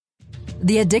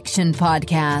The Addiction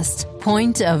Podcast,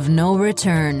 Point of No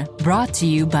Return, brought to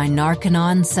you by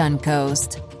Narconon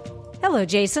Suncoast. Hello,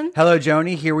 Jason. Hello,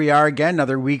 Joni. Here we are again,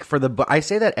 another week for the book. I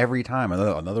say that every time,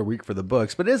 another week for the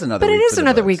books, but it is another week for the books. But it is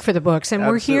another week for the books, and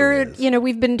Absolutely we're here, is.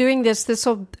 we've been doing this,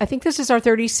 I think this is our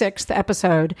 36th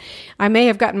episode. I may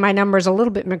have gotten my numbers a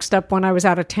little bit mixed up when I was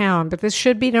out of town, but this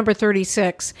should be number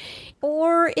 36,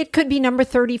 or it could be number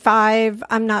 35,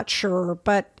 I'm not sure,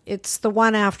 but it's the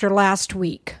one after last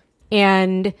week.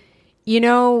 And,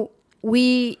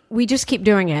 we just keep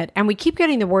doing it, and we keep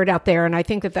getting the word out there, and I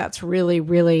think that that's really,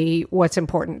 really what's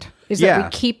important, is that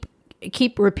we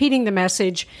keep repeating the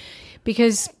message,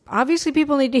 because obviously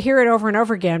people need to hear it over and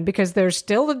over again, because there's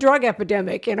still a drug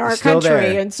epidemic in our country,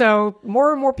 there. and so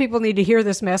more and more people need to hear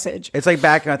this message. It's like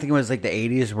back, I think it was like the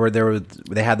 80s, where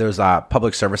they had those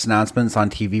public service announcements on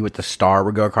TV with the star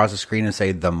would go across the screen and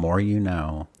say, "The more you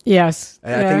know." Yes.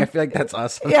 And I feel like that's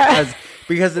us. Yeah.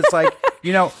 Because it's like,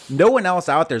 no one else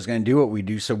out there is going to do what we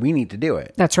do, so we need to do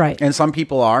it. That's right. And some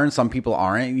people are and some people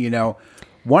aren't.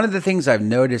 One of the things I've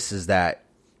noticed is that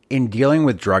in dealing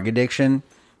with drug addiction,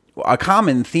 a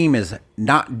common theme is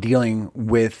not dealing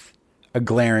with a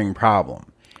glaring problem.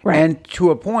 Right. And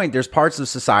to a point, there's parts of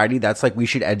society that's like, we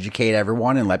should educate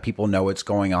everyone and let people know what's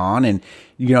going on. And,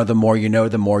 the more you know,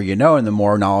 the more you know. And the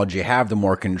more knowledge you have, the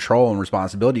more control and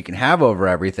responsibility you can have over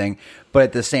everything. But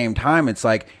at the same time, it's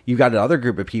like, you've got another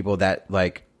group of people that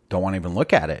like don't want to even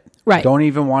look at it. Right. Don't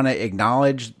even want to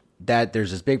acknowledge that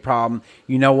there's this big problem.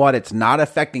 You know what? It's not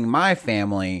affecting my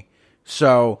family.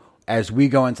 So as we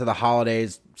go into the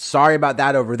holidays, sorry about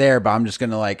that over there, but I'm just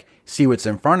going to see what's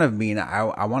in front of me. And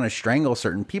I want to strangle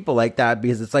certain people like that,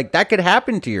 because it's like, that could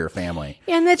happen to your family.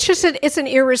 And that's just, it's an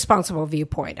irresponsible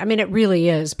viewpoint. I mean, it really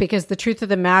is, because the truth of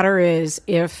the matter is,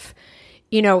 if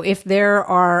there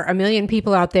are a million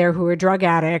people out there who are drug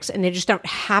addicts and they just don't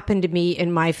happen to be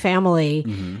in my family,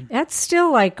 that's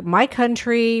still like my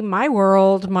country, my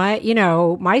world, my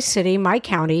city, my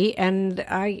county. And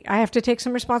I have to take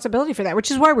some responsibility for that,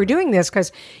 which is why we're doing this,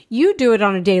 because you do it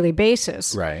on a daily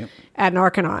basis, Right, at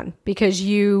Narconon, because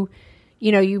you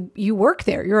work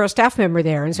there, you're a staff member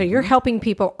there. And so you're helping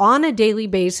people on a daily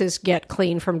basis get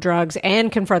clean from drugs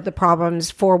and confront the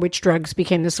problems for which drugs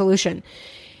became the solution.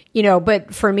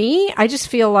 But for me, I just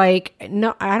feel like,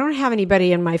 no, I don't have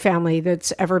anybody in my family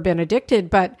that's ever been addicted,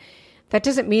 but that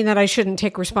doesn't mean that I shouldn't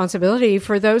take responsibility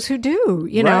for those who do,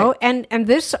 know? And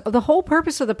the whole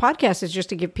purpose of the podcast is just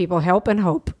to give people help and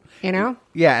hope, Yeah.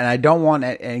 And I don't want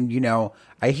it. And,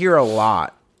 I hear a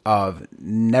lot of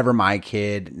never my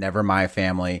kid, never my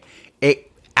family.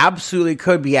 It absolutely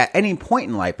could be at any point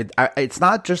in life. It's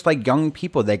not just like young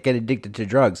people that get addicted to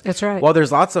drugs. That's right. Well,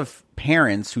 there's lots of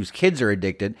parents whose kids are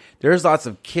addicted. There's lots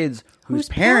of kids whose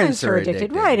parents are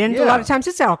addicted. Right. And a lot of times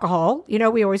it's alcohol.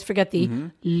 We always forget the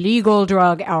legal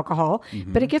drug alcohol,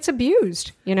 but it gets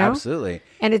abused, Absolutely.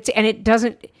 And it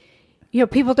doesn't,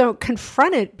 people don't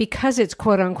confront it because it's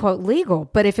quote unquote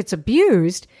legal, but if it's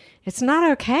abused, it's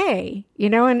not okay,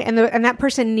 and that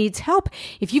person needs help.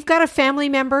 If you've got a family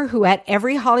member who at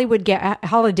every at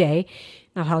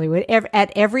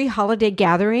every holiday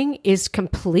gathering is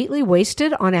completely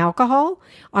wasted on alcohol,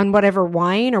 on whatever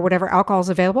wine or whatever alcohol is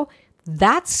available,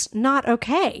 that's not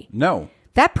okay. No.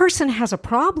 That person has a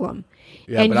problem.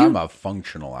 Yeah, but I'm a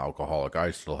functional alcoholic.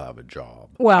 I still have a job.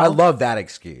 Well, I love that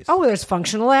excuse. Oh, there's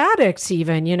functional addicts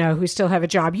even, who still have a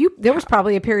job. There was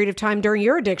probably a period of time during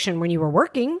your addiction when you were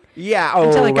working. Yeah.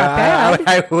 Until it got bad.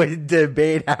 I would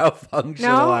debate how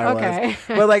functional I was.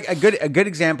 But like a good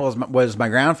example was my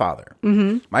grandfather.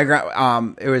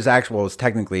 Mm-hmm. It was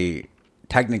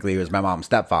technically it was my mom's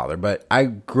stepfather, but I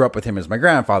grew up with him as my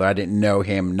grandfather. I didn't know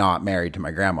him not married to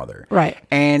my grandmother. Right.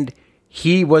 And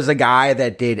he was a guy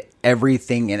that did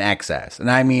everything in excess.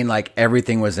 And I mean, like,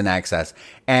 everything was in excess.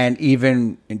 And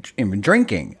even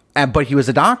drinking. But he was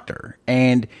a doctor.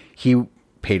 And he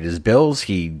paid his bills.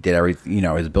 He did everything.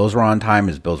 His bills were on time.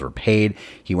 His bills were paid.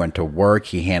 He went to work.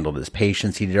 He handled his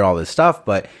patients. He did all this stuff.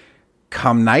 But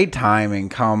come nighttime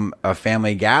and come a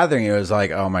family gathering, it was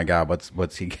like, oh, my God,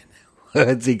 what's he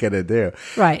what's he gonna do?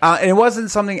 Right. And it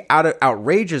wasn't something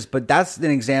outrageous, but that's an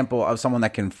example of someone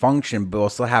that can function but will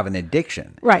still have an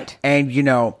addiction. Right. And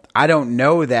I don't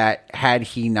know that had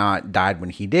he not died when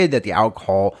he did, that the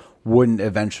alcohol wouldn't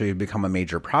eventually become a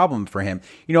major problem for him.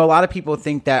 A lot of people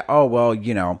think that, oh, well,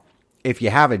 if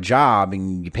you have a job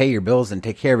and you pay your bills and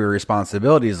take care of your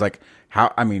responsibilities, like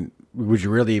would you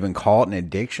really even call it an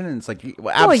addiction? And it's like,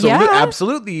 well,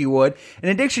 absolutely you would. An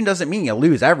addiction doesn't mean you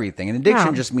lose everything. An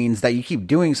addiction just means that you keep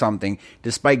doing something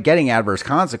despite getting adverse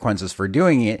consequences for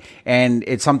doing it. And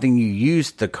it's something you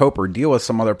use to cope or deal with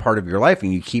some other part of your life.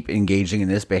 And you keep engaging in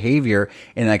this behavior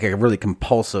in like a really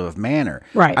compulsive manner.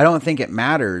 Right. I don't think it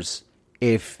matters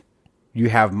if you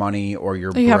have money or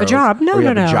you're broke, have a job. No, or you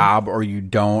have no. a job or you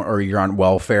don't, or you're on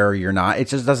welfare or you're not. It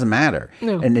just doesn't matter.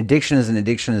 No. An addiction is an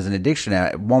addiction is an addiction.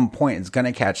 At one point, it's going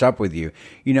to catch up with you.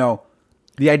 You know,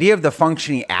 the idea of the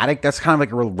functioning addict, that's kind of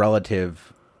like a real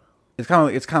relative. It's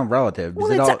kind of relative. Well,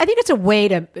 I think it's a way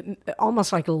to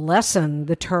almost like lessen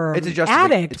the term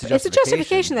addict. It's a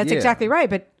justification. That's exactly right.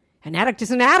 But an addict is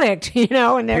an addict, you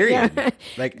know, and period.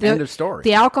 Like end of story.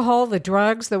 The alcohol, the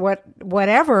drugs, the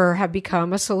whatever have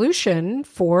become a solution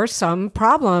for some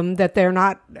problem that they're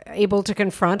not able to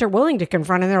confront or willing to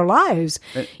confront in their lives.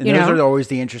 And those are always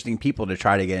the interesting people to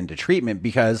try to get into treatment,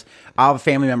 because I'll have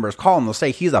family members call and they'll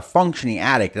say he's a functioning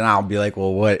addict, and I'll be like,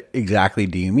 well, what exactly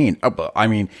do you mean? Oh, I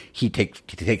mean, he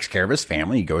takes care of his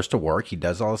family, he goes to work, he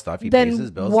does all the stuff, he pays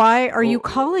his bills. Why are you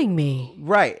calling me?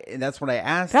 Right, and that's what I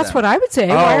asked. That's them. What I would say.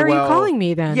 Why are you calling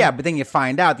me then? Yeah, but then you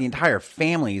find out the entire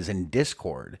family is in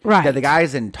discord. Right. That the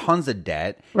guy's in tons of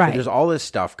debt. Right. There's all this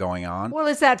stuff going on. Well,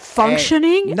 is that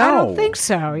functioning? No. I don't think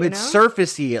so. It's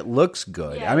surfacey. It looks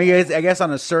good. Yeah, I mean, I guess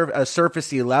on a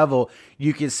surfacey level,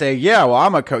 you could say, yeah, well,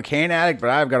 I'm a cocaine addict, but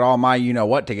I've got all my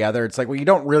you-know-what together. It's like, well, you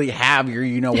don't really have your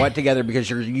you-know-what together because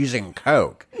you're using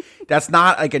coke. That's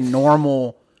not like a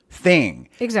normal thing.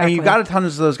 Exactly. And you've got a ton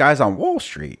of those guys on Wall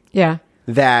Street. Yeah.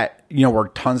 That, you know,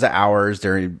 work tons of hours.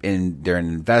 They're in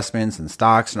investments and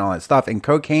stocks and all that stuff. And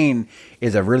cocaine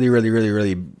is a really, really, really,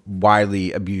 really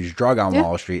widely abused drug on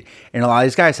Wall Street. And a lot of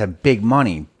these guys have big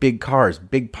money, big cars,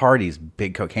 big parties,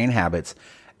 big cocaine habits.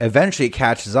 Eventually, it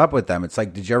catches up with them. It's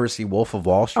like, did you ever see Wolf of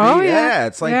Wall Street? Oh, yeah.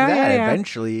 It's like that. Yeah.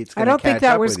 Eventually, it's going I to don't think catch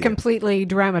that up was with you. completely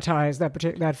dramatized,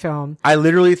 that film. I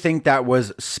literally think that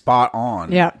was spot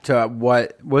on. Yeah. To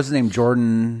what was his name?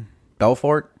 Jordan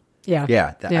Belfort? Yeah.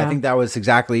 Yeah. I think that was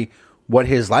exactly what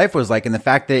his life was like, and the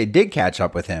fact that it did catch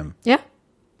up with him. Yeah.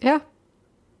 Yeah.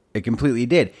 It completely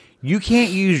did. You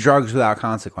can't use drugs without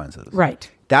consequences. Right.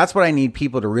 That's what I need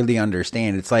people to really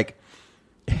understand. It's like,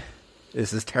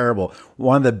 this is terrible.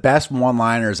 One of the best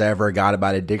one-liners I ever got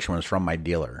about addiction was from my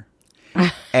dealer.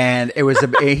 And it was,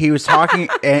 he was talking,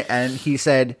 and he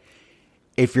said,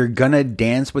 if you're going to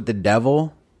dance with the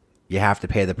devil, you have to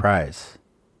pay the price.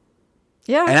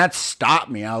 Yeah. And that stopped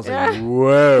me. I was like,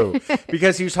 whoa.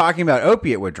 Because he was talking about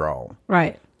opiate withdrawal.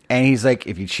 Right. And he's like,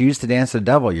 if you choose to dance with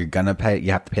the devil, you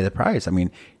have to pay the price. I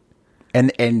mean,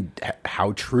 and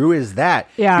how true is that?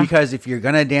 Yeah. Because if you're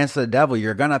going to dance with the devil,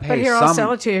 you're going to pay But here, some. I'll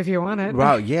sell it to you if you want it.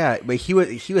 Well, yeah. But he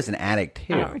was an addict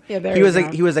too. Oh, yeah, there he you was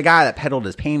go. he was a guy that peddled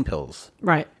his pain pills.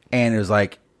 Right. And it was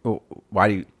like, well, why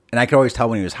do you, and I could always tell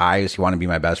when he was high, he wanted to be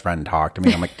my best friend and talk to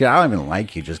me. I'm like, dude, I don't even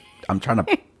like you. I'm trying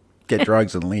to get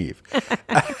drugs and leave.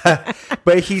 But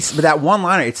that one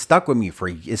liner, it stuck with me for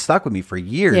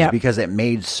years. Yeah. Because it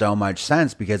made so much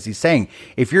sense, because he's saying,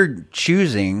 if you're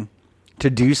choosing to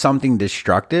do something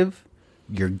destructive,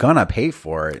 you're gonna pay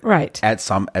for it. Right. At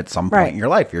some point Right. in your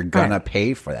life. You're gonna Right.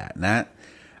 pay for that. And that,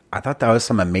 I thought that was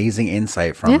some amazing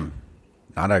insight from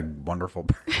not a wonderful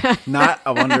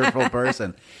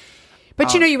person.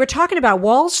 But you were talking about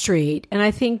Wall Street, and I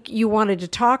think you wanted to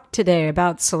talk today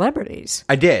about celebrities.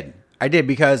 I did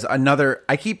because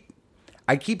I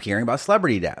keep hearing about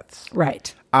celebrity deaths.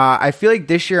 Right. I feel like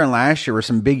this year and last year were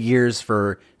some big years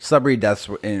for celebrity deaths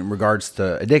in regards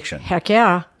to addiction. Heck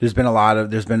yeah. There's been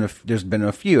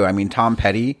a few. I mean, Tom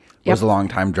Petty was a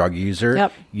longtime drug user.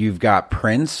 Yep. You've got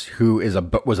Prince, who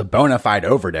was a bona fide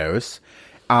overdose.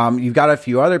 You've got a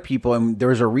few other people, and there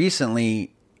was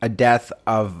recently a death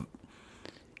of.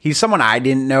 He's someone I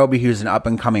didn't know, but he was an up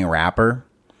and coming rapper,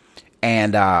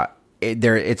 and they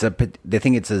think it's a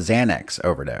Xanax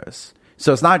overdose.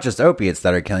 So it's not just opiates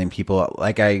that are killing people.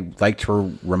 Like I like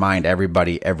to remind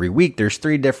everybody every week, there's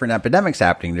 3 different epidemics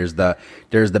happening. There's the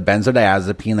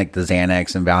benzodiazepine, like the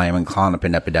Xanax and Valium and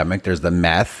Klonopin epidemic. There's the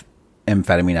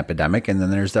methamphetamine epidemic, and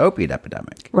then there's the opiate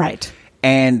epidemic. Right.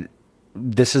 And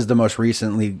this is the most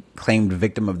recently claimed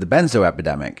victim of the benzo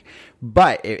epidemic.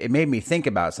 But it made me think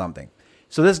about something.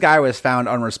 So this guy was found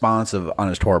unresponsive on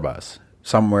his tour bus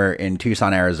somewhere in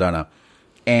Tucson, Arizona,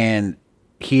 and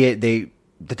the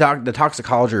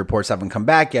toxicology reports haven't come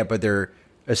back yet, but they're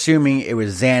assuming it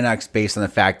was Xanax based on the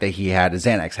fact that he had a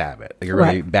Xanax habit, like a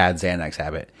really bad Xanax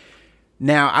habit.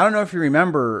 Now, I don't know if you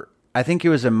remember, I think it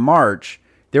was in March,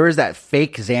 there was that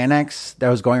fake Xanax that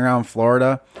was going around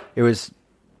Florida.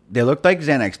 They looked like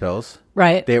Xanax pills.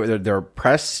 Right. They were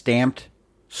pressed, stamped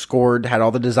scored, had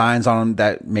all the designs on them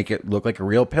that make it look like a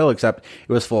real pill, except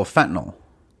it was full of fentanyl.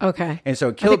 Okay. And so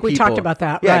it killed people. we talked about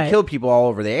that. Yeah, right. It killed people all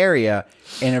over the area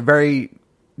in a very,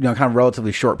 kind of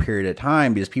relatively short period of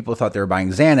time because people thought they were buying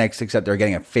Xanax, except they were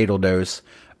getting a fatal dose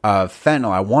of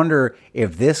fentanyl. I wonder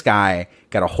if this guy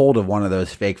got a hold of one of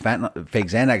those fake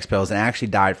Xanax pills and actually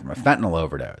died from a fentanyl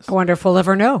overdose. I wonder if we'll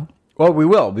ever know. Well, we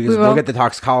will, because we'll get the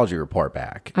toxicology report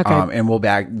back. Okay. And we'll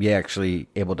be actually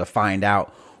able to find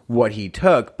out what he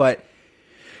took. But,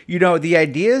 the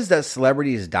ideas that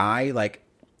celebrities die, like,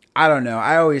 I don't know.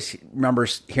 I always remember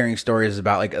hearing stories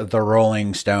about, like, the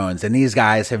Rolling Stones. And these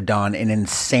guys have done an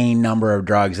insane number of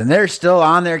drugs. And they're still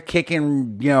on there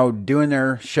kicking, doing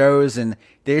their shows. And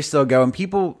they still go. And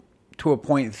people, to a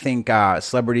point, think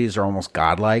celebrities are almost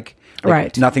godlike. Like,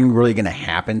 right. Nothing really going to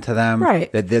happen to them.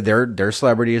 Right. They're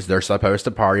celebrities. They're supposed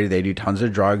to party. They do tons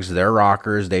of drugs. They're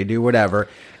rockers. They do whatever.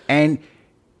 And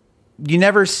you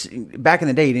never, back in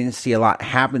the day, you didn't see a lot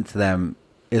happen to them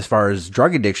as far as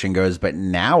drug addiction goes. But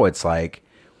now it's like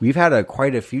we've had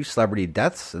quite a few celebrity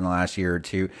deaths in the last year or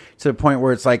two, to the point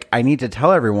where it's like I need to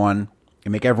tell everyone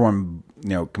and make everyone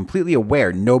completely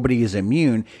aware nobody is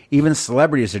immune. Even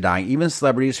celebrities are dying. Even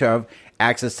celebrities who have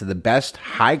access to the best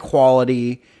high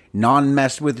quality,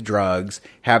 non-messed with drugs,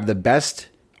 have the best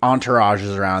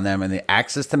entourages around them, and the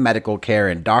access to medical care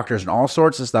and doctors and all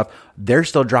sorts of stuff, they're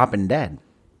still dropping dead.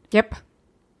 Yep.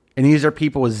 And these are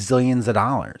people with zillions of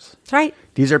dollars. That's right.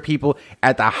 These are people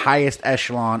at the highest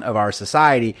echelon of our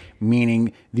society,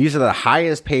 meaning these are the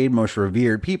highest paid, most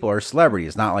revered people are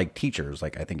celebrities, not like teachers,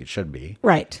 like I think it should be.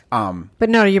 Right. But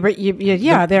no,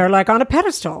 they're like on a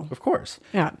pedestal. Of course.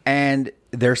 Yeah. And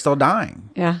they're still dying.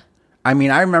 Yeah. I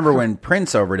mean, I remember when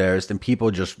Prince overdosed and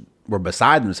people just were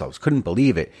beside themselves, couldn't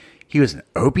believe it. He was an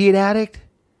opiate addict?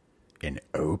 An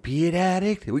opiate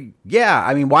addict? Yeah,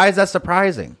 I mean, why is that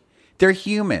surprising? They're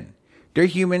human. They're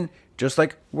human just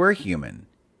like we're human.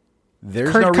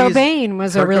 There's Kurt no Cobain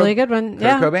was a really good one. Kurt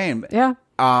Yeah. Cobain. Yeah.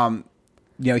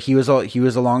 He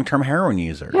was a long-term heroin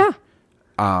user. Yeah.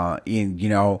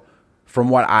 From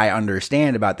what I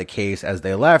understand about the case as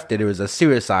they left it was a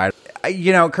suicide.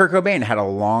 Kurt Cobain had a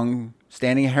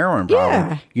long-standing heroin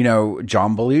problem. Yeah.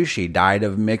 John Belushi died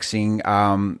of mixing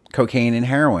cocaine and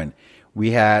heroin. We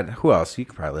had, who else? You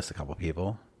could probably list a couple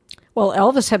people. Well,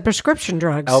 Elvis had prescription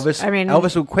drugs. Elvis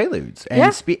with Quaaludes and,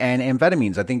 Yeah. and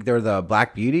amphetamines. I think they're the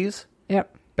Black Beauties.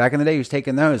 Yep. Back in the day, he was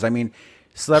taking those. I mean,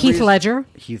 celebrities.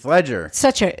 Heath Ledger.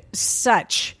 Such a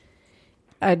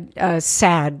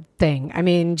sad thing. I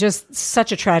mean, just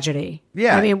such a tragedy.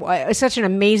 Yeah. I mean, such an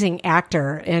amazing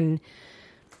actor. And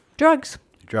drugs.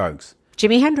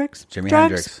 Jimi Hendrix.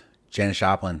 Hendrix. Janis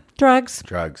Joplin. Drugs.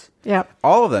 Yep.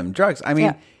 All of them. Drugs. I mean,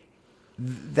 Yeah.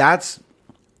 that's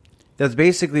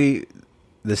basically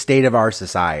the state of our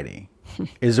society.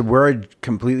 Is we're a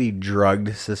completely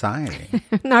drugged society.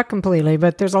 Not completely,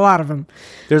 but there's a lot of them.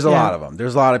 There's a Yeah. lot of them.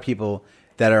 There's a lot of people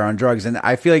that are on drugs. And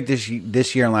I feel like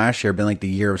this year and last year have been like the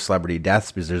year of celebrity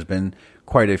deaths because there's been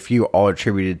quite a few all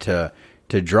attributed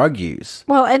to drug use.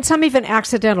 Well, and some even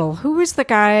accidental. Who was the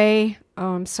guy?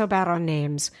 Oh, I'm so bad on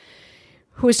names.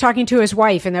 Who was talking to his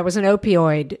wife, and that was an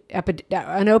opioid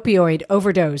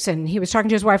overdose. And he was talking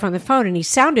to his wife on the phone, and he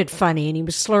sounded funny, and he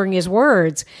was slurring his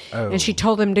words. Oh. And she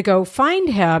told him to go find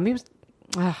him. He was,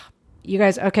 you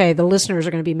guys, okay, the listeners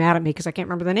are going to be mad at me because I can't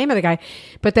remember the name of the guy.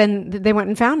 But then they went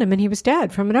and found him, and he was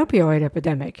dead from an opioid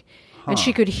epidemic. And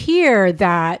she could hear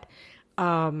that.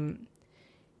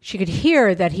 She could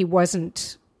hear that he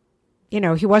wasn't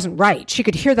right. She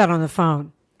could hear that on the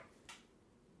phone.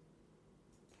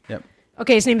 Yep.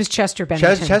 Okay, his name is Chester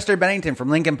Bennington. Chester Bennington from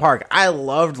Linkin Park. I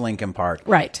loved Linkin Park.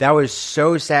 Right. That was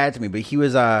so sad to me. But he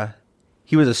was a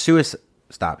suicide.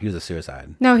 Stop. He was a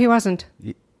suicide. No, he wasn't.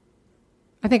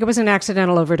 I think it was an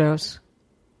accidental overdose.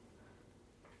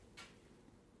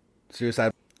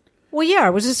 Suicide. Well, yeah,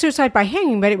 it was a suicide by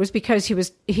hanging, but it was because he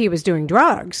was doing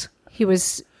drugs.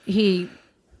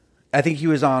 I think he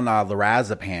was on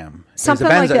lorazepam. Something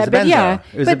like that, but yeah.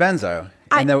 It was a benzo.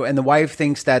 And the wife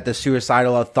thinks that the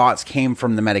suicidal thoughts came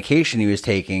from the medication he was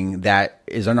taking that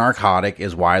is a narcotic,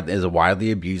 is a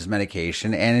widely abused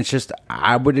medication. And it's just,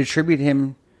 I would attribute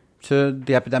him to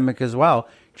the epidemic as well.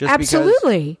 Just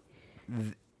Absolutely.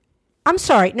 I'm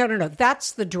sorry. No.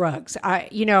 That's the drugs.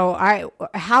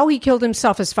 How he killed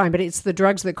himself is fine, but it's the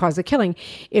drugs that cause the killing.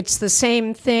 It's the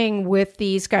same thing with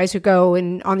these guys who go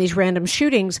on these random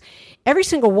shootings. Every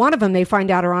single one of them, they find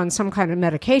out are on some kind of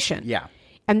medication. Yeah.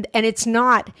 And it's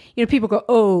not, people go,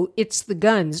 oh, it's the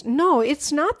guns. No,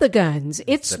 it's not the guns.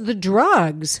 It's the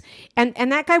drugs. And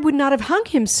that guy would not have hung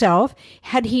himself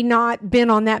had he not been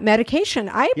on that medication.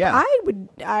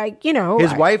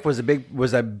 His wife was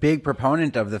a big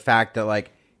proponent of the fact that,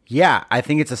 like, yeah, I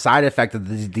think it's a side effect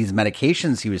of these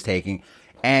medications he was taking.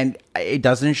 And it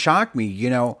doesn't shock me,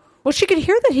 Well, she could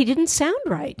hear that he didn't sound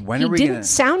right. He didn't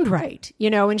sound right,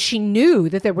 and she knew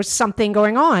that there was something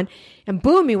going on. And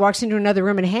boom, he walks into another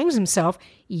room and hangs himself.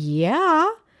 Yeah.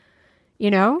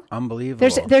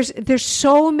 Unbelievable. There's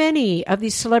so many of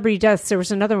these celebrity deaths. There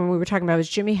was another one we were talking about. It was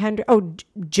Jimi Hendrix. Oh,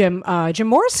 Jim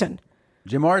Morrison.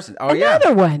 Jim Morrison. Oh,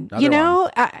 another one.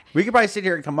 We could probably sit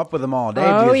here and come up with them all day.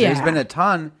 Oh, yeah. There's been a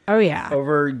ton. Oh, yeah.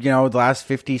 Over, the last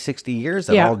 50, 60 years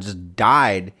that all just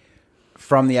died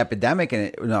from the epidemic,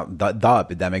 and the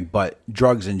epidemic, but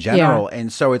drugs in general. Yeah.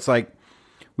 And so it's like,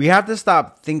 we have to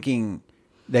stop thinking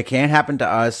that can't happen to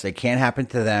us, it can't happen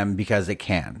to them, because it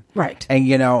can. Right. And,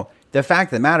 the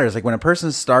fact of the matter is, like, when a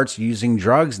person starts using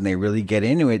drugs and they really get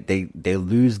into it, they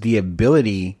lose the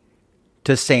ability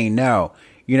to say no.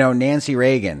 Nancy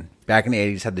Reagan, back in the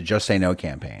 80s, had the Just Say No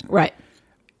campaign. Right.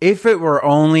 If it were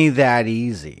only that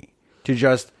easy to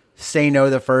just say no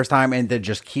the first time and to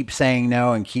just keep saying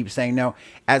no and keep saying no,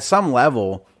 at some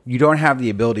level, you don't have the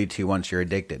ability to once you're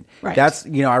addicted. Right. That's,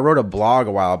 I wrote a blog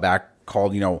a while back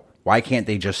called, Why Can't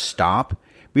They Just Stop?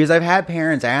 Because I've had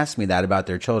parents ask me that about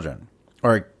their children,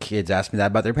 or kids ask me that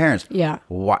about their parents. Yeah.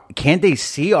 Why can't they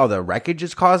see all the wreckage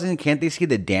it's causing? Can't they see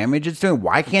the damage it's doing?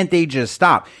 Why can't they just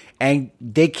stop? And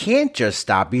they can't just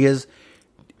stop because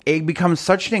it becomes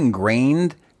such an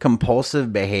ingrained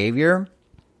compulsive behavior,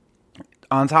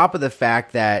 on top of the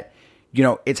fact that,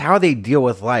 it's how they deal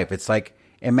with life. It's like,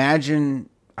 imagine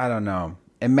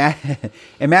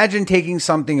taking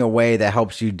something away that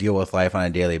helps you deal with life on a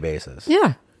daily basis.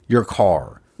 Yeah. Your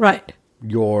car. Right.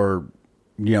 Your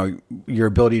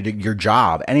ability to, your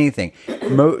job, anything.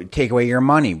 Take away your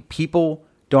money. People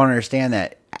don't understand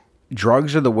that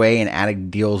drugs are the way an addict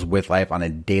deals with life on a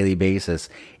daily basis.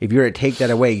 If you're to take that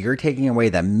away, you're taking away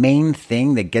the main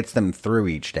thing that gets them through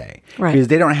each day. Right. Because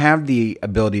they don't have the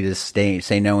ability to say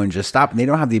no and just stop. And they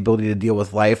don't have the ability to deal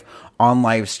with life on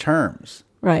life's terms.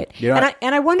 Right.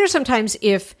 And I wonder sometimes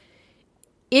if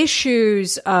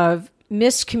issues of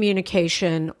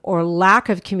miscommunication or lack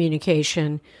of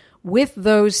communication with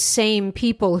those same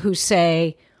people who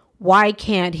say, why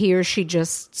can't he or she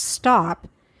just stop,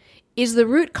 is the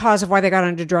root cause of why they got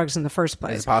into drugs in the first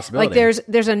place. It's a possibility. Like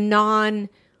there's a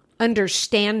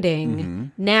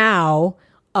non-understanding now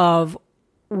of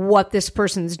what this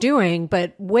person's doing,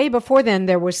 but way before then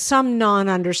there was some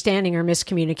non-understanding or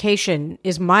miscommunication,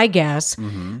 is my guess,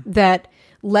 that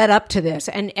led up to this.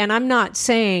 And I'm not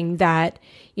saying that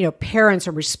parents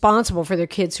are responsible for their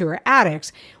kids who are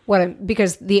addicts,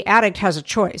 because the addict has a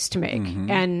choice to make.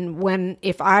 And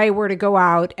if I were to go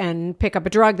out and pick up a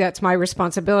drug, that's my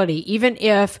responsibility. Even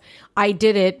if I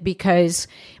did it because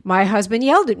my husband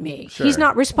yelled at me, he's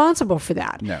not responsible for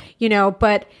that. No.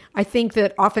 But I think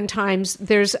that oftentimes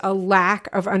there's a lack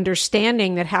of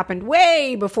understanding that happened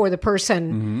way before the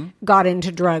person got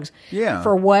into drugs. Yeah.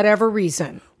 For whatever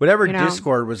reason. Whatever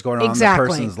discord was going on in the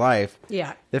person's life.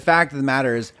 Yeah. The fact of the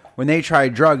matter is, when they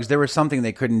tried drugs, there was something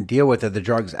they couldn't deal with that the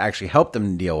drugs actually helped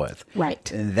them deal with. Right.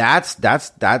 And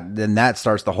then that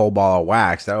starts the whole ball of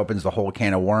wax. That opens the whole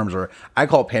can of worms, or I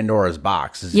call it Pandora's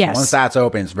box. Yes. Once that's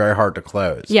open, it's very hard to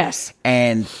close. Yes.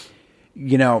 And,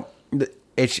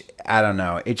 I don't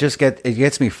know. It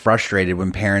gets me frustrated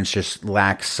when parents just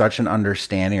lack such an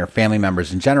understanding, or family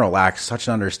members in general lack such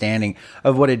an understanding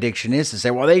of what addiction is, to say,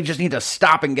 well, they just need to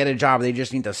stop and get a job. They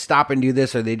just need to stop and do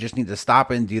this, or they just need to stop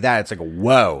and do that. It's like,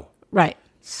 whoa. Right.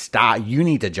 Stop. You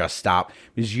need to just stop,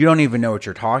 because you don't even know what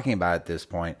you're talking about at this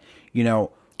point. And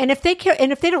if they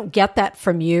don't get that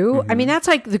from you, I mean, that's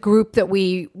like the group that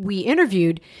we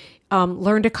interviewed,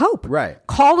 Learn to Cope. Right.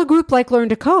 Call a group like Learn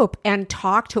to Cope and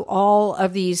talk to all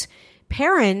of these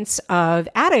parents of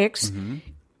addicts,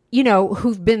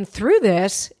 who've been through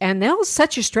this, and they'll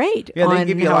set you straight. Yeah, they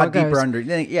give you a lot deeper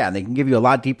they can give you a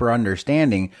lot deeper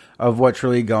understanding of what's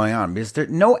really going on, because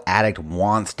no addict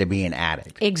wants to be an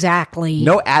addict. Exactly.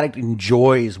 No addict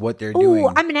enjoys what they're doing.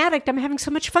 I'm an addict. I'm having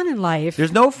so much fun in life.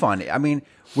 There's no fun. I mean,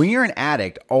 when you're an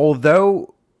addict,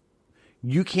 although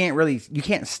you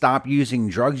can't stop using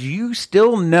drugs, you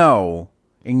still know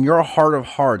in your heart of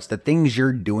hearts that things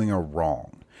you're doing are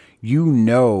wrong. You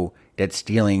know that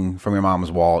stealing from your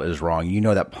mom's wallet is wrong. You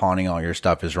know that pawning all your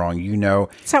stuff is wrong. You know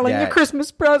selling your Christmas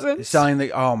presents.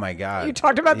 Oh my God. You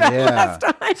talked about that last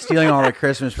time. Stealing all the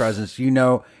Christmas presents. You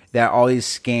know that all these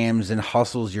scams and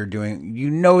hustles you're doing, you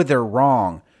know they're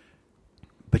wrong,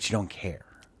 but you don't care.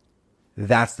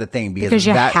 That's the thing, because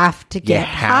you have to get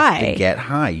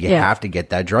high. You have to get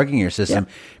that drug in your system,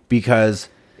 because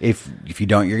if you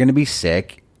don't, you're going to be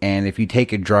sick. And if you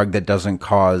take a drug that doesn't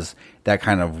cause that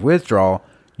kind of withdrawal,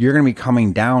 you're going to be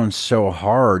coming down so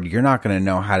hard. You're not going to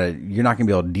know you're not going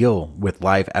to be able to deal with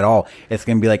life at all. It's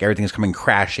going to be like everything's coming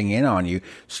crashing in on you.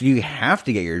 So you have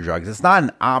to get your drugs. It's not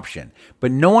an option,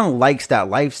 but no one likes that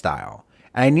lifestyle.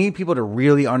 And I need people to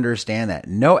really understand that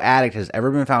no addict has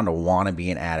ever been found to want to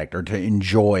be an addict or to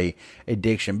enjoy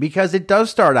addiction, because it does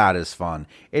start out as fun.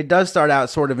 It does start out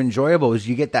sort of enjoyable as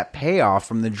you get that payoff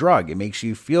from the drug. It makes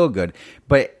you feel good,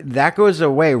 but that goes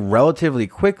away relatively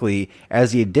quickly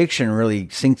as the addiction really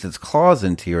sinks its claws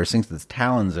into you, or sinks its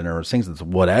talons in, or sinks its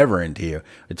whatever into you,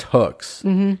 its hooks,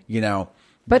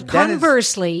 But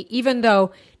conversely, even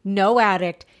though no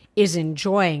addict is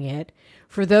enjoying it,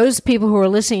 for those people who are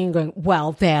listening and going,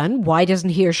 well, then why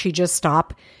doesn't he or she just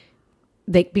stop?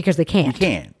 Because they can't. You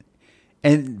can't.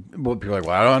 And people are like,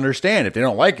 well, I don't understand. If they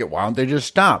don't like it, why don't they just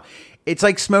stop? It's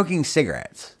like smoking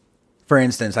cigarettes. For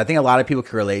instance, I think a lot of people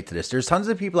can relate to this. There's tons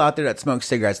of people out there that smoke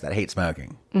cigarettes that hate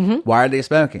smoking. Mm-hmm. Why are they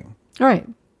smoking? All right.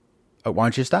 Why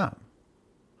don't you stop?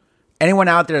 Anyone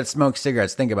out there that smokes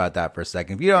cigarettes, think about that for a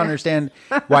second. If you don't understand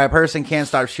why a person can't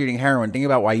stop shooting heroin, think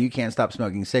about why you can't stop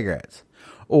smoking cigarettes.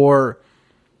 Or,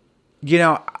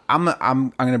 I'm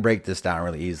going to break this down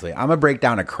really easily. I'm going to break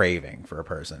down a craving for a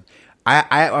person.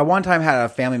 I one time had a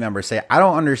family member say, I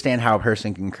don't understand how a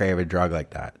person can crave a drug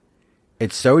like that.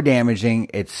 It's so damaging.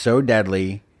 It's so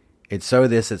deadly. It's so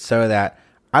this, it's so that.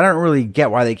 I don't really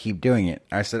get why they keep doing it.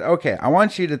 I said, okay, I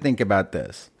want you to think about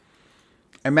this.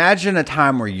 Imagine a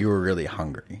time where you were really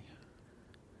hungry,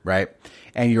 right?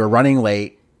 And you were running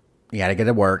late. You had to get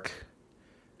to work.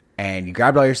 And you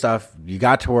grabbed all your stuff. You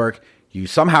got to work. You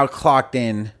somehow clocked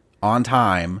in on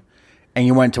time. And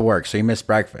you went to work. So you missed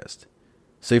breakfast.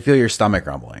 So you feel your stomach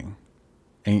rumbling.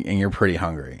 And you're pretty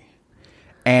hungry.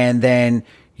 And then,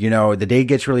 the day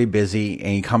gets really busy.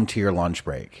 And you come to your lunch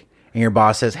break. And your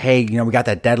boss says, hey, we got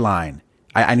that deadline.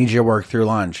 I need you to work through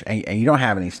lunch. And you don't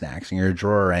have any snacks in your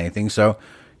drawer or anything. So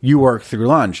you work through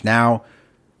lunch. Now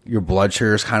your blood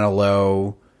sugar is kind of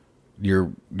low.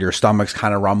 Your stomach's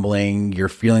kind of rumbling. You're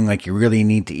feeling like you really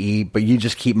need to eat, but you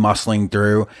just keep muscling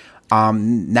through.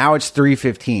 Now it's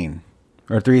 3:15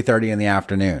 or 3:30 in the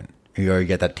afternoon. You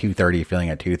get that 2:30 feeling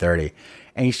at 2:30.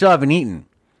 And you still haven't eaten.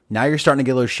 Now you're starting to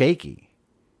get a little shaky.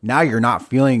 Now you're not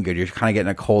feeling good. You're kind of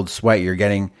getting a cold sweat. You're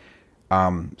getting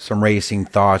some racing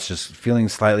thoughts, just feeling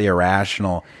slightly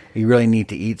irrational. You really need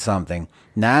to eat something.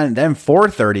 Now then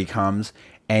 4:30 comes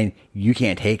and you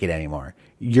can't take it anymore.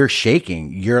 You're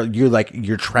shaking.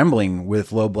 You're trembling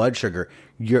with low blood sugar.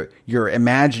 You're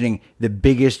imagining the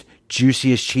biggest,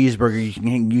 juiciest cheeseburger you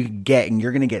can get, and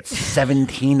you're going to get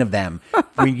 17 of them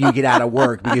when you get out of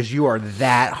work because you are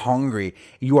that hungry.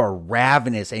 You are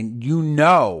ravenous, and you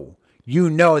know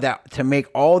that to make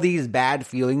all these bad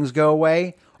feelings go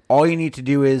away, all you need to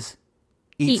do is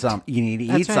eat. You need to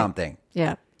eat something.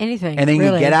 Yeah, anything. And then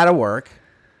you get out of work,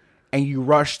 and you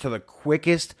rush to the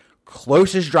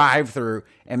closest drive-through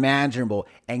imaginable,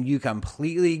 and you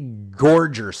completely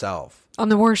gorge yourself on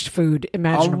the worst food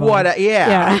imaginable.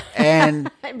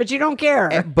 And but you don't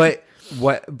care. But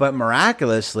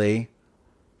miraculously,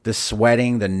 the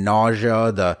sweating, the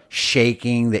nausea, the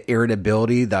shaking, the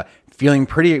irritability, the feeling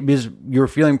pretty, because you're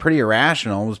feeling pretty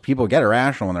irrational. Because people get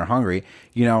irrational when they're hungry.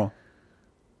 It all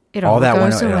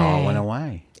went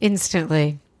away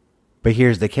instantly. But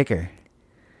here's the kicker.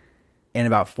 In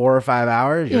about 4 or 5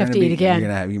 hours, you have to eat again. You're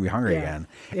going to be hungry again.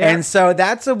 Yeah. And so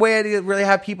that's a way to really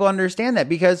have people understand that,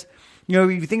 because,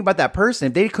 if you think about that person,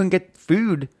 if they couldn't get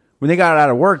food when they got out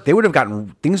of work, things would have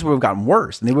gotten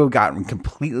worse, and they would have gotten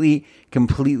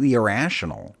completely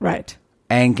irrational. Right.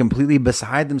 And completely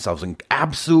beside themselves and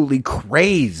absolutely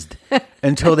crazed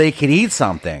until they could eat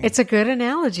something. It's a good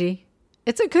analogy.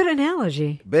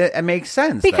 But it makes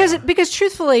sense. Because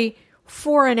truthfully,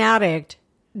 for an addict,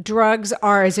 drugs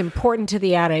are as important to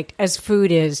the addict as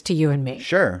food is to you and me.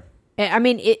 Sure. I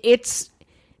mean, it is.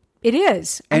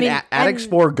 Addicts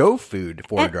forego food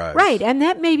for drugs. Right. And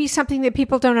that may be something that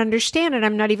people don't understand. And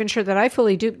I'm not even sure that I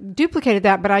fully duplicated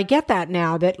that, but I get that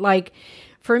now, that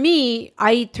for me,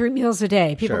 I eat 3 meals a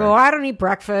day. People go, I don't eat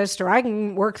breakfast, or I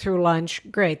can work through lunch.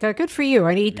 Great. That's good for you.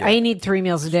 I need 3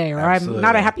 meals a day, or Absolutely. I'm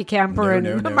not a happy camper.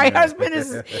 My husband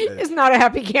is not a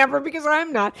happy camper because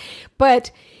I'm not.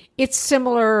 But it's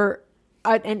similar.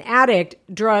 An addict,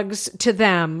 drugs to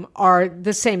them are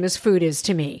the same as food is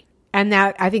to me. And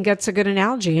I think that's a good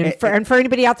analogy. And for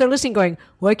anybody out there listening going,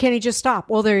 why can't he just stop?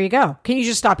 Well, there you go. Can you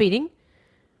just stop eating?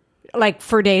 like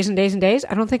for days and days and days?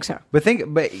 I don't think so. But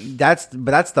that's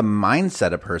the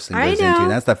mindset a person goes into.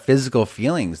 That's the physical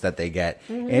feelings that they get.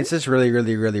 And it's just really,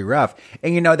 really, really rough.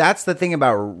 And that's the thing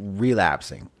about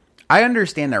relapsing. I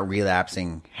understand that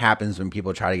relapsing happens when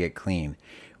people try to get clean,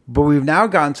 but we've now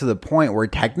gotten to the point where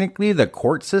technically the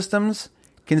court systems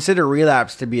consider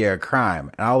relapse to be a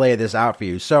crime. And I'll lay this out for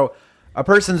you. So a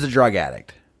person's a drug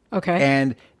addict. Okay.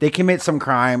 And they commit some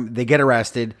crime, they get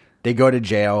arrested, they go to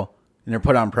jail, and they're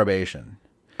put on probation.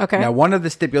 Okay. Now, one of the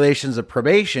stipulations of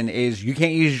probation is you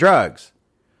can't use drugs.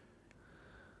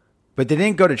 But they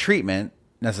didn't go to treatment,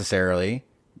 necessarily.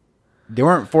 They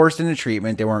weren't forced into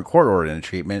treatment. They weren't court-ordered into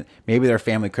treatment. Maybe their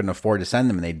family couldn't afford to send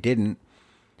them, and they didn't.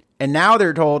 And now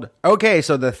they're told, okay,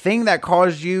 so the thing that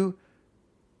caused you,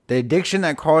 the addiction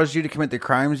that caused you to commit the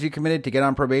crimes you committed to get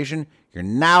on probation, you're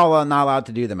now not allowed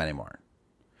to do them anymore.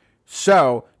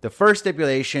 So the first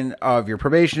stipulation of your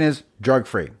probation is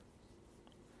drug-free.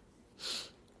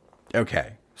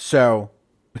 Okay, so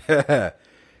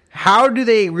how do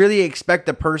they really expect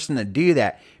a person to do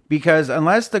that? Because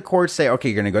unless the courts say, okay,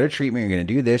 you're going to go to treatment, you're going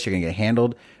to do this, you're going to get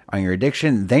handled on your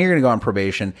addiction, then you're going to go on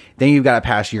probation, then you've got to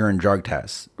pass urine drug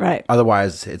tests. Right.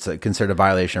 Otherwise, it's considered a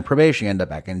violation of probation. You end up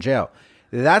back in jail.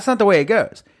 That's not the way it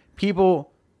goes.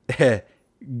 People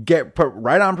get put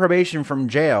right on probation from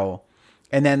jail,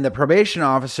 and then the probation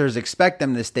officers expect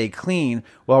them to stay clean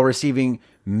while receiving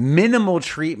minimal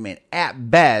treatment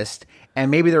at best, and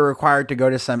maybe they're required to go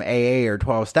to some AA or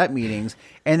 12-step meetings,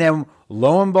 and then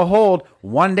lo and behold,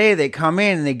 one day they come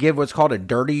in and they give what's called a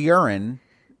dirty urine,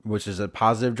 which is a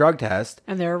positive drug test,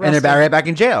 and they're arrested. And they're right back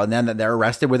in jail, and then they're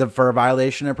arrested for a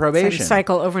violation of probation. Same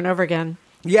cycle over and over again.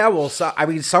 Yeah, well,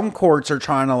 some courts are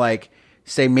trying to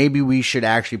say maybe we should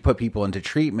actually put people into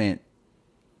treatment,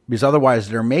 because otherwise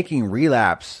they're making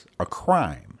relapse a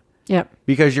crime. Yep.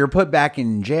 Because you're put back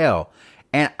in jail.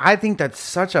 And I think that's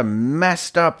such a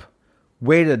messed up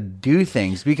way to do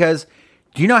things, because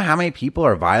do you know how many people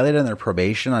are violated on their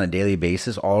probation on a daily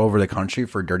basis all over the country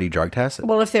for dirty drug tests?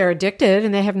 Well, if they're addicted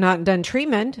and they have not done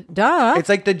treatment, duh. It's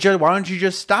like why don't you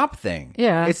just stop thing?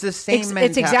 Yeah. It's the same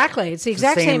mentality. It's the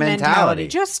exact same mentality.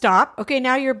 Just stop. Okay,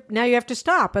 now you have to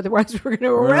stop. Otherwise, we're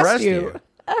going to arrest you.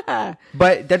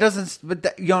 But that doesn't,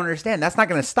 you don't understand. That's not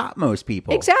going to stop most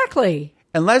people. Exactly.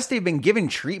 Unless they've been given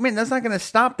treatment, that's not going to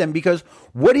stop them, because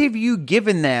what have you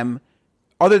given them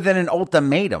other than an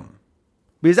ultimatum?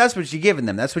 Because that's what you're giving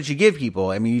them. That's what you give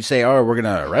people. I mean, you say, oh, we're going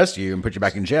to arrest you and put you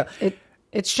back in jail.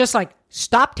 It's just like,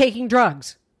 stop taking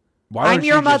drugs. I'm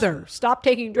your mother. Stop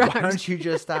taking drugs. Why don't you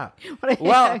just stop?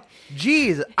 Well,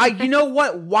 geez, you know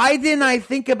what? Why didn't I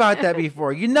think about that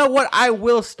before? You know what? I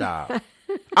will stop.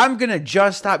 I'm going to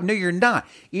just stop. No, you're not.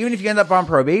 Even if you end up on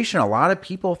probation, a lot of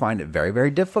people find it very,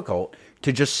 very difficult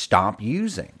to just stop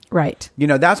using. Right.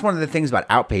 That's one of the things about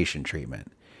outpatient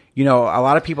treatment. A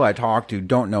lot of people I talk to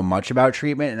don't know much about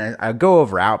treatment, and I go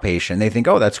over outpatient. They think,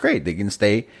 oh, that's great. They can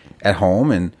stay at home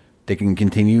and they can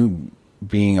continue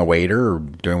being a waiter or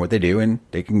doing what they do, and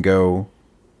they can go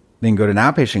to an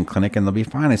outpatient clinic and they'll be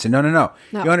fine. I said, no.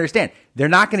 You understand. They're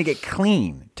not going to get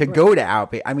clean to go to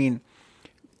outpatient. I mean,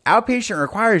 outpatient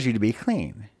requires you to be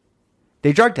clean.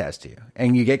 They drug test you,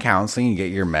 and you get counseling, you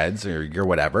get your meds or your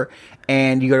whatever,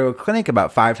 and you go to a clinic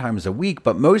about 5 times a week.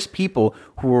 But most people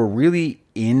who are really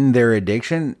in their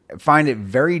addiction find it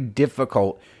very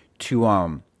difficult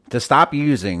to stop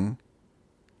using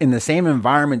in the same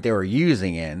environment they were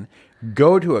using in,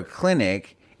 go to a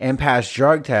clinic and pass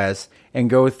drug tests and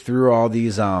go through all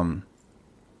these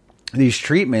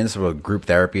treatments with group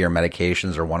therapy or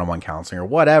medications or one-on-one counseling or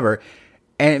whatever.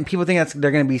 And people think they're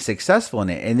going to be successful in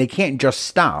it, and they can't just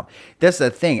stop. That's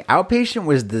the thing. Outpatient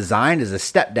was designed as a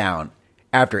step down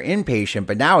after inpatient,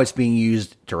 but now it's being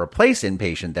used to replace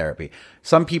inpatient therapy.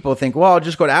 Some people think, well, I'll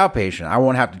just go to outpatient. I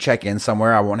won't have to check in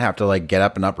somewhere. I won't have to get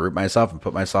up and uproot myself and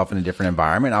put myself in a different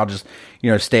environment. I'll just,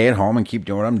 stay at home and keep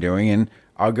doing what I'm doing, and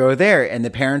I'll go there. And the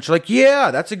parents are like,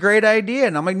 yeah, that's a great idea.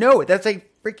 And I'm like, no, that's a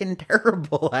freaking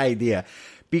terrible idea.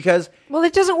 Because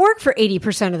it doesn't work for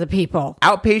 80% of the people.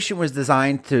 Outpatient was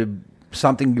designed to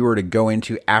something you were to go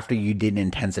into after you did an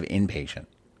intensive inpatient.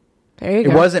 There you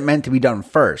go. It wasn't meant to be done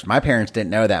first. My parents didn't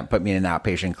know that and put me in an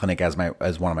outpatient clinic as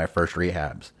one of my first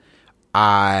rehabs.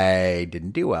 I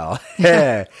didn't do well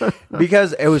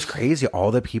because it was crazy.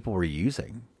 All the people were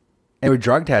using. They would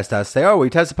drug test us, say, oh, we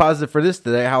tested positive for this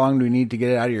today. How long do we need to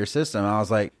get it out of your system? And I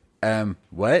was like,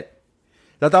 what?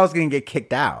 I thought I was going to get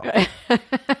kicked out.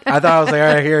 I thought I was like, all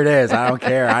right, here it is. I don't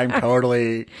care. I'm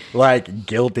totally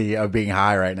guilty of being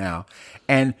high right now.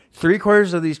 And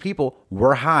 3/4 of these people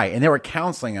were high, and they were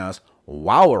counseling us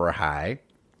while we were high.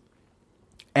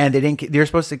 And they're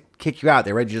supposed to kick you out.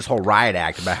 They read this whole riot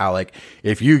act about how, like,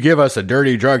 if you give us a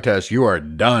dirty drug test, you are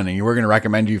done, and we're going to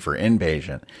recommend you for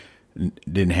inpatient.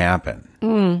 Didn't happen.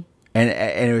 And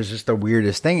it was just the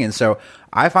weirdest thing. And so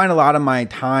I find a lot of my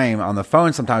time on the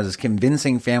phone sometimes is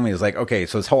convincing families, like, okay,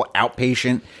 so this whole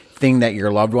outpatient thing that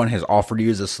your loved one has offered you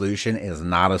as a solution is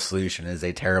not a solution, is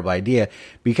a terrible idea.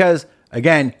 Because,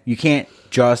 again, you can't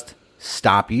just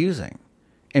stop using.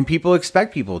 And people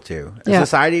expect people to. Yeah.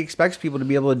 Society expects people to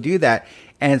be able to do that.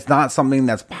 And it's not something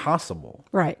that's possible.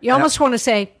 Right. You almost want to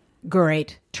say,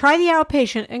 great, try the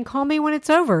outpatient and call me when it's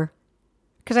over.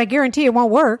 Because I guarantee it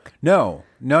won't work. No.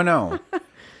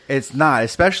 It's not.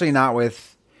 Especially not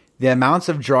with the amounts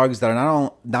of drugs that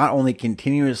are not only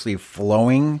continuously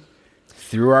flowing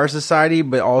through our society,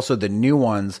 but also the new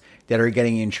ones that are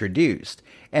getting introduced.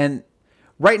 And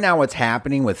right now what's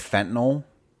happening with fentanyl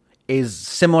is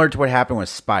similar to what happened with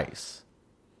Spice.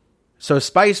 So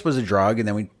Spice was a drug, and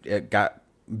then it got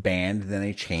banned, then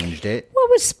they changed it. What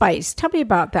was Spice? Tell me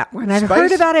about that one. I've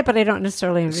heard about it, but I don't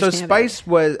necessarily understand. So Spice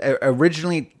was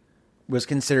originally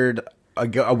considered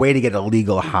a way to get a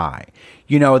legal high.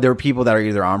 You know, there were people that are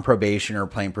either on probation or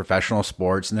playing professional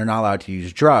sports, and they're not allowed to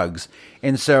use drugs.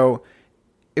 And so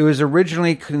it was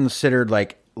originally considered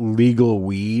like legal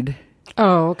weed.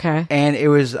 Oh, okay. And it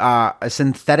was a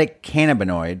synthetic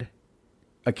cannabinoid.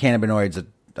 A cannabinoid's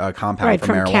a compound right, from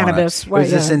from marijuana. cannabis. It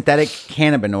was a synthetic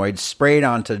cannabinoid sprayed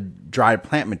onto dried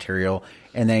plant material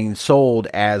and then sold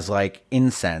as like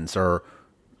incense or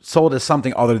sold as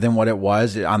something other than what it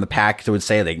was. On the pack, it would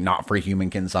say like not for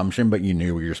human consumption, but you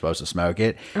knew you were supposed to smoke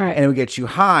it. Right. And it would get you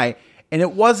high. And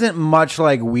it wasn't much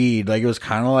like weed. Like it was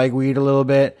kind of like weed a little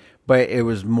bit, but it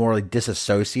was more like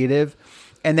disassociative.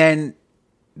 And then,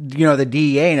 you know, the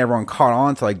DEA and everyone caught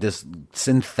on to like this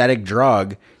synthetic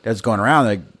drug that's going around.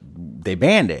 Like they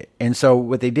banned it. And so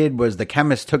what they did was the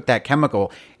chemist took that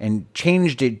chemical and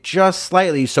changed it just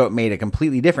slightly so it made a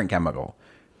completely different chemical.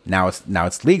 Now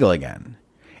it's legal again.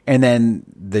 And then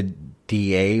the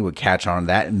DEA would catch on to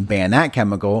that and ban that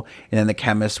chemical, and then the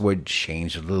chemist would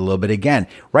change it a little bit again.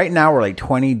 Right now we're like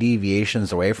 20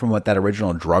 deviations away from what that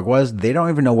original drug was. They don't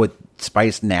even know what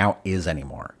Spice now is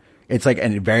anymore. It's like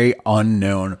a very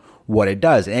unknown what it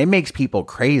does. And it makes people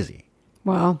crazy.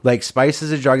 Wow. Like Spice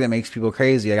is a drug that makes people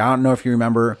crazy. Like, I don't know if you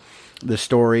remember the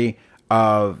story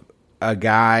of a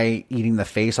guy eating the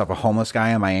face off a homeless guy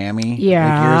in Miami.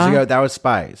 Yeah. Like years ago. That was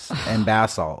Spice and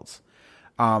bath salts.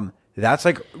 That's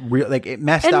like real, like it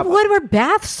messed and up. what were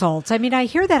bath salts? I mean, I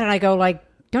hear that and I go like,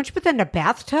 don't you put that in a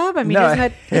bathtub? I mean, No.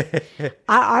 isn't that?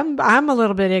 I'm a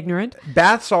little bit ignorant.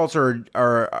 Bath salts were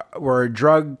a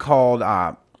drug called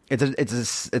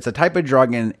it's a type of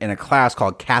drug in a class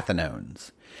called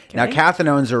cathinones. Okay. Now,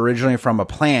 cathinones are originally from a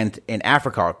plant in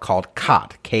Africa called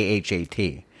khat,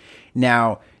 Khat.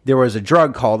 Now, there was a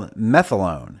drug called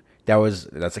methylone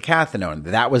that's a cathinone.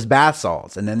 That was bath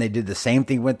salts, and then they did the same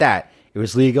thing with that. It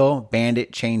was legal, banned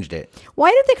it, changed it.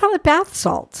 Why did they call it bath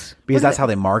salts? Because that's how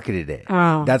they marketed it.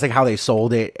 Oh. That's like how they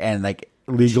sold it and like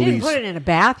legally. You didn't put it in a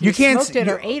bath. You can't smoked it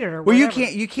or ate it or well,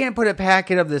 whatever. you can't put a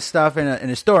packet of this stuff in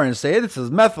a store and say, hey, this is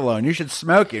methylone. You should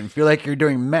smoke it and feel like you're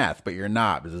doing meth, but you're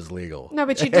not because it's legal. No,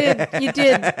 but you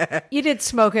did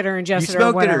smoke it or ingest You it or smoked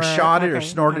it whatever. or shot it or Okay,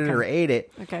 snorted it okay. or ate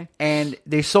it. Okay. And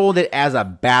they sold it as a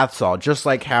bath salt, just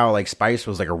like how like Spice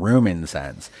was like a room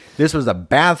incense. This was a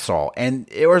bath salt. And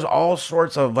there was all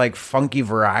sorts of like funky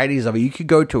varieties of it. You could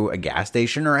go to a gas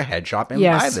station or a head shop and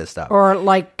buy this stuff. Or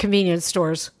like convenience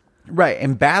stores. Right,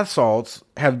 and bath salts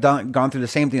have gone through the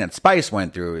same thing that Spice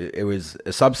went through. It was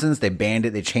a substance, they banned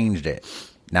it, they changed it.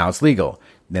 Now it's legal.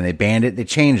 Then they banned it, they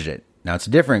changed it. Now it's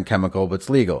a different chemical, but it's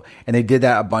legal. And they did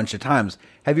that a bunch of times.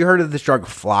 Have you heard of this drug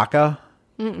Flocka?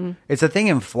 Mm-mm. It's a thing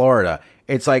in Florida.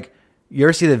 It's like, you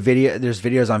ever see the video? There's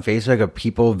videos on Facebook of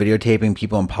people videotaping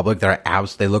people in public that are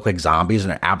they look like zombies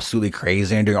and they're absolutely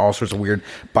crazy and doing all sorts of weird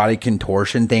body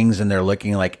contortion things and they're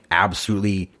looking like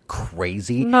absolutely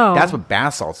crazy. No. That's what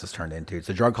bath salts has turned into. It's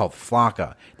a drug called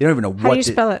Flocka. They don't even know How do you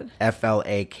spell it?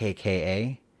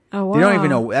 Flakka. Oh, wow. They don't even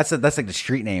know. That's like the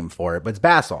street name for it, but it's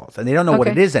bath salts, and they don't know what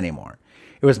it Okay. is anymore.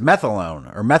 It was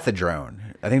methadone or methadrone.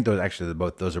 I think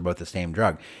those are both the same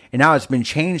drug. And now it's been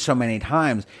changed so many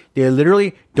times. They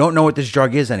literally don't know what this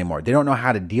drug is anymore. They don't know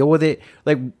how to deal with it.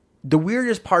 Like the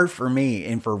weirdest part for me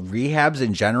and for rehabs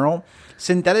in general,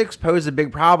 synthetics pose a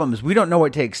big problem is we don't know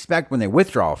what to expect when they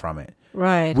withdraw from it.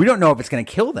 Right. We don't know if it's going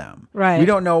to kill them. Right. We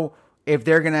don't know if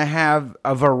they're going to have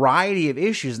a variety of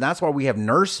issues. And that's why we have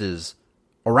nurses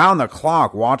around the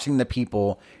clock watching the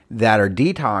people that are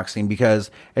detoxing,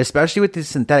 because especially with these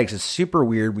synthetics, it's super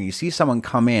weird when you see someone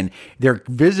come in, they're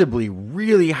visibly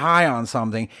really high on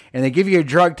something, and they give you a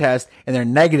drug test and they're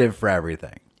negative for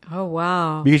everything. Oh,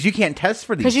 wow. Because you can't test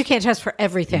for these. Because you can't test for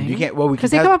everything. You can't. Well, we can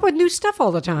because they come up with new stuff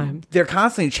all the time. They're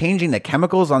constantly changing the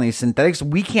chemicals on these synthetics.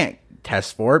 We can't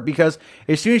test for it because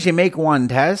as soon as you make one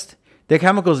test, the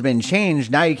chemical's been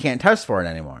changed. Now you can't test for it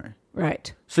anymore.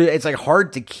 Right. So it's like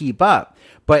hard to keep up.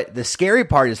 But the scary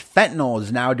part is fentanyl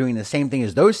is now doing the same thing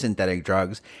as those synthetic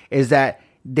drugs, is that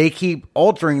they keep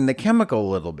altering the chemical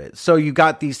a little bit. So you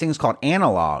got these things called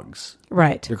analogs.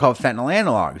 Right. They're called fentanyl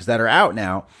analogs that are out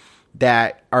now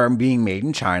that are being made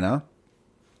in China,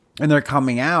 and they're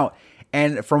coming out.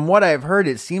 And from what I've heard,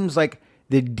 it seems like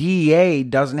the DEA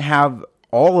doesn't have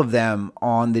all of them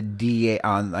on the DEA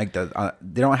on like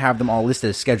they don't have them all listed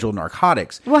as scheduled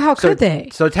narcotics. Well, how could they?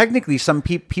 So technically, some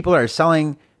people are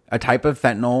selling a type of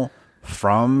fentanyl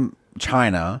from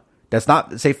China that's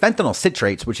not, say, fentanyl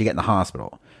citrates, which you get in the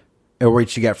hospital, or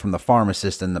which you get from the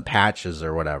pharmacist in the patches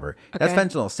or whatever. Okay. That's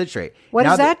fentanyl citrate. What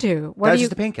does that do? That's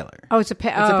just a painkiller. Oh, it's a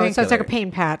painkiller. So it's like a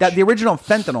pain patch. The original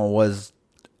fentanyl was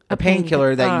a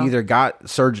painkiller that you either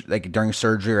got like during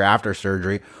surgery or after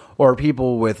surgery, or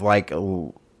people with like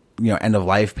end of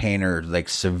life pain or like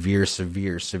severe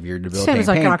debilitating Same as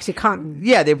like pain. OxyContin.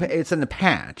 Yeah, it's in the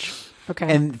patch.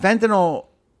 Okay. And fentanyl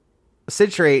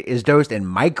citrate is dosed in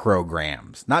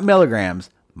micrograms, not milligrams,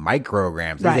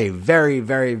 micrograms. Right. It's a very,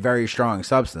 very, very strong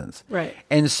substance. Right.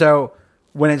 And so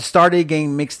when it started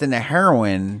getting mixed into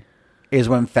heroin is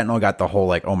when fentanyl got the whole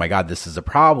like, oh my God, this is a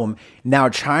problem. Now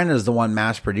China's the one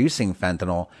mass producing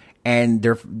fentanyl, and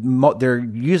they're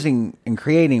using and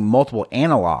creating multiple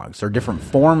analogs or different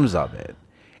forms of it.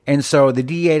 And so the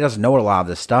DEA doesn't know what a lot of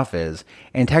this stuff is.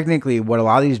 And technically what a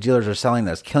lot of these dealers are selling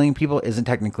that's killing people isn't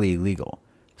technically illegal.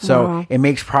 So it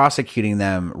makes prosecuting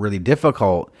them really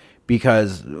difficult,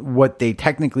 because what they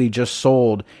technically just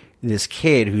sold this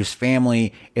kid whose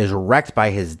family is wrecked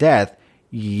by his death,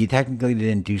 you technically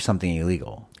didn't do something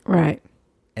illegal. Right.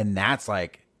 And that's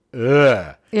like,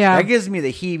 ugh. Yeah. That gives me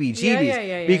the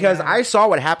heebie-jeebies. Because I saw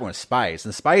what happened with Spice.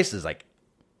 And Spice is like,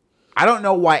 I don't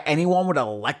know why anyone would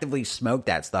electively smoke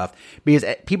that stuff, because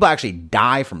people actually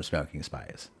die from smoking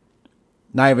Spice.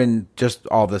 Not even just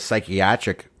all the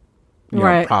psychiatric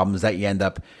problems that you end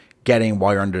up getting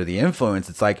while you're under the influence.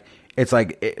 It's like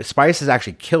Spice has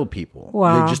actually killed people.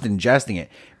 Wow. They're just ingesting it.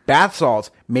 Bath salts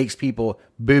makes people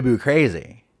boo-boo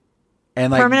crazy.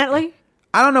 And like permanently?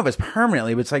 I don't know if it's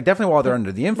permanently, but it's like definitely while they're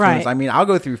under the influence. Right. I mean, I'll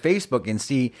go through Facebook and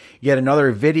see yet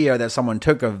another video that someone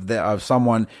took of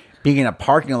someone being in a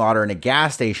parking lot or in a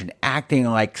gas station acting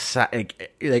like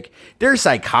they're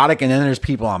psychotic, and then there's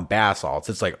people on bath salts.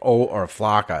 It's like, or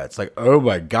Flocka. It's like, oh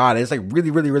my God. It's like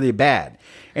really, really, really bad.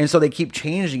 And so they keep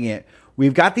changing it.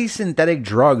 We've got these synthetic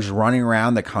drugs running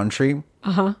around the country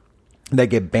that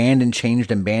get banned and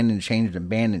changed and banned and changed and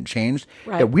banned and changed.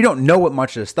 Right. That we don't know what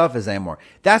much of this stuff is anymore.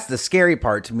 That's the scary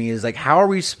part to me, is like, how are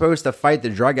we supposed to fight the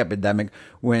drug epidemic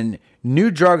when new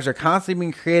drugs are constantly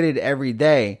being created every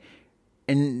day?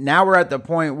 And now we're at the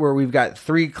point where we've got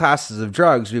 3 classes of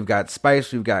drugs. We've got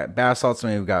Spice, we've got bath salts,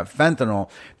 and we've got fentanyl.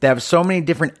 They have so many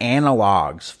different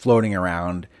analogs floating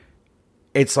around.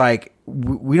 It's like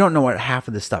we don't know what half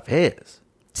of this stuff is.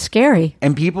 Scary.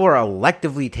 And people are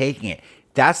electively taking it.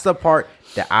 That's the part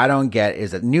that I don't get,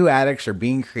 is that new addicts are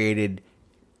being created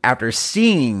after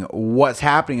seeing what's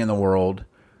happening in the world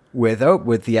with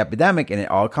the epidemic. And it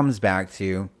all comes back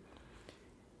to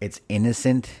it's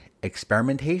innocent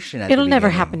experimentation. It'll never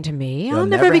happen to me. I'll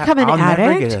never become an addict.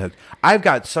 Never get hooked. I've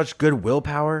got such good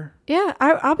willpower. Yeah,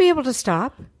 I'll be able to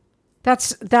stop.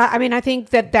 That's that. I mean, I think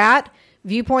that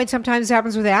viewpoint sometimes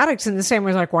happens with addicts in the same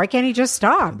way. Like, why can't he just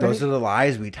stop? Those are the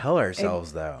lies we tell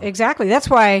ourselves, though. Exactly. That's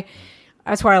why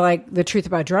I like the Truth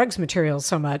About Drugs materials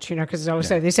so much, because I always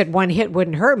say, they said one hit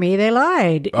wouldn't hurt me. They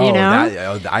lied,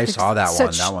 I saw that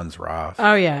one. That one's rough.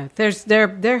 Oh yeah.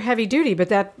 They're heavy duty, but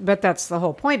that's the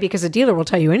whole point, because a dealer will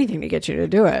tell you anything to get you to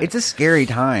do it. It's a scary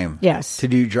time. Yes. To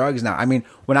do drugs now. I mean,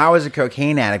 when I was a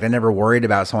cocaine addict, I never worried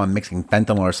about someone mixing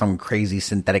fentanyl or some crazy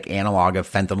synthetic analog of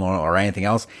fentanyl or anything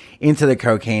else into the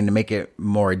cocaine to make it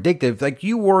more addictive. Like,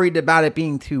 you worried about it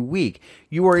being too weak.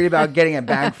 You worried about getting a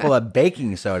bag full of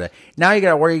baking soda. Now you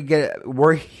got to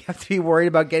you have to be worried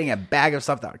about getting a bag of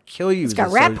stuff that'll kill you. It's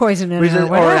got rat poison in it,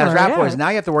 or it has rat poison. Now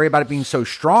you have to worry about it being so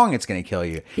strong it's going to kill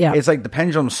you. Yeah. It's like the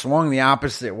pendulum swung the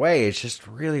opposite way. It's just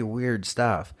really weird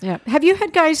stuff. Yeah. Have you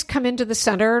had guys come into the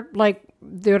center like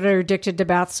that are addicted to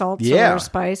bath salts or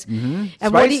Spice? Mm-hmm. And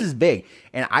Spice is big,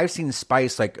 and I've seen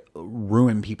Spice like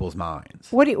ruin people's minds.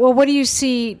 What do you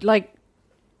see like?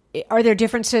 are there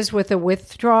differences with the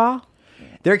withdrawal?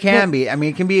 There can be. I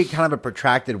mean, it can be kind of a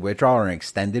protracted withdrawal or an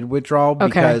extended withdrawal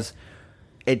because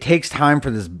it takes time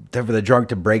for the drug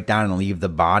to break down and leave the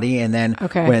body. And then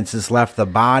when it's just left the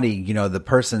body, you know, the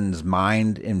person's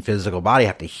mind and physical body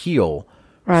have to heal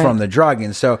from the drug.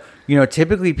 And so, you know,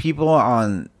 typically people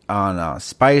on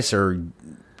spice are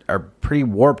pretty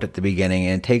warped at the beginning,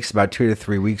 and it takes about 2 to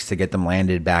 3 weeks to get them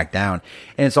landed back down.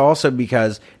 And it's also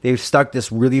because they've stuck this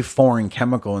really foreign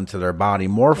chemical into their body,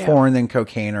 more foreign than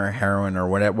cocaine or heroin or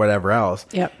whatever else.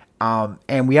 Yep.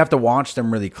 And we have to watch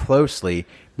them really closely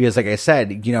because, like I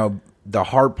said, you know, the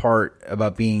hard part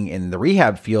about being in the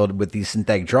rehab field with these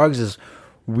synthetic drugs is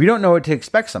we don't know what to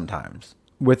expect sometimes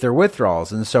with their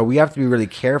withdrawals. And so we have to be really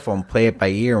careful and play it by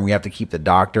ear, and we have to keep the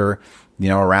doctor, you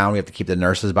know, around. We have to keep the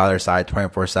nurses by their side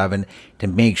 24/7 to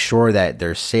make sure that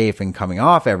they're safe and coming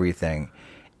off everything.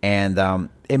 And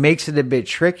it makes it a bit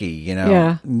tricky, you know.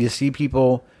 Yeah. You see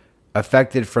people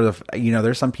affected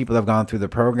there's some people that have gone through the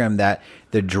program that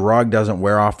the drug doesn't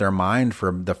wear off their mind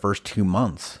for the first 2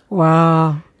 months.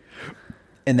 Wow.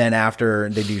 And then after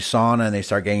they do sauna and they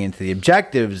start getting into the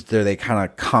objectives, they kind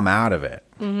of come out of it.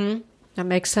 Mm-hmm. That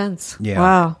makes sense. Yeah.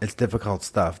 Wow. It's difficult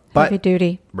stuff. But heavy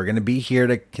duty. We're going to be here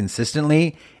to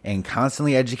consistently and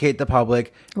constantly educate the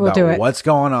public We'll do about it. what's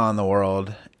going on in the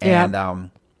world. Yeah.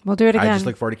 And we'll do it again. I just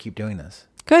look forward to keep doing this.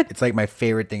 Good. It's like my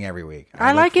favorite thing every week.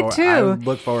 I like it too. I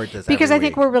look forward to this because every I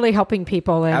think week. we're really helping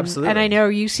people. And, Absolutely. And I know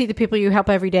you see the people you help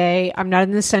every day. I'm not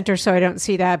in the center, so I don't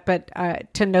see that. But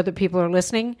to know that people are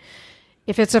listening,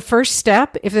 if it's a first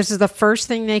step, if this is the first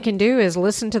thing they can do is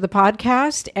listen to the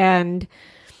podcast and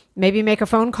maybe make a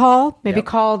phone call, maybe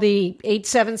call the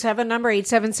 877 number,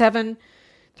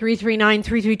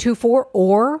 877-339-3324,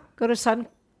 or go to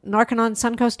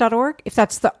narcanonsuncoast.org. If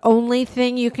that's the only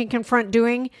thing you can confront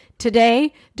doing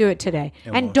today, do it today.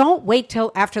 And don't wait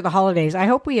till after the holidays. I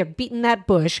hope we have beaten that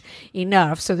bush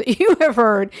enough so that you have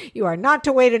heard you are not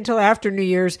to wait until after New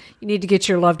Year's. You need to get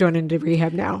your loved one into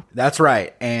rehab now. That's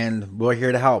right. And we're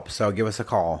here to help. So give us a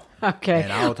call. Okay.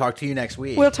 And I will talk to you next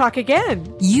week. We'll talk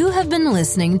again. You have been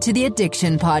listening to the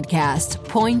Addiction Podcast,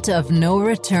 Point of No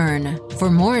Return.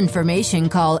 For more information,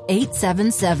 call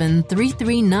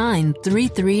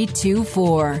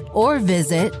 877-339-3324 or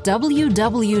visit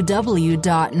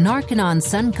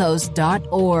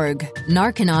www.narcanonsuncoast.org.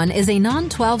 Narcanon is a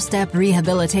non-12-step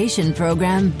rehabilitation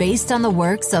program based on the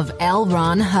works of L.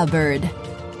 Ron Hubbard.